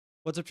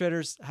What's up,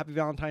 traders? Happy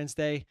Valentine's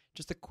Day.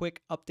 Just a quick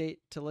update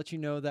to let you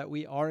know that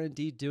we are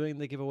indeed doing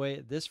the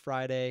giveaway this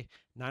Friday,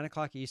 9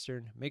 o'clock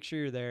Eastern. Make sure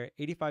you're there.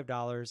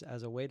 $85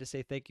 as a way to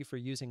say thank you for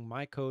using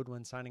my code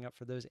when signing up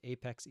for those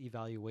Apex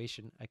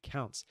evaluation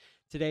accounts.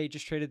 Today,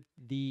 just traded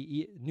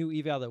the new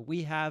eval that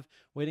we have,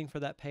 waiting for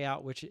that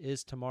payout, which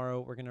is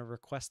tomorrow. We're going to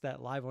request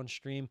that live on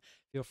stream.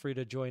 Feel free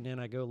to join in.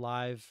 I go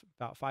live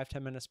about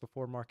 5-10 minutes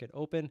before market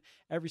open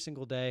every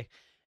single day,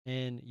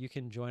 and you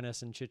can join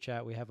us and chit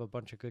chat. We have a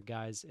bunch of good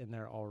guys in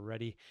there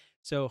already.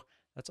 So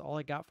that's all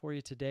I got for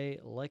you today.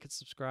 Like and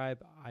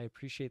subscribe. I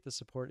appreciate the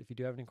support. If you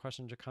do have any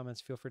questions or comments,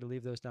 feel free to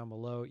leave those down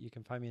below. You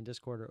can find me in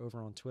Discord or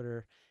over on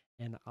Twitter,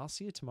 and I'll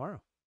see you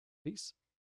tomorrow. Peace.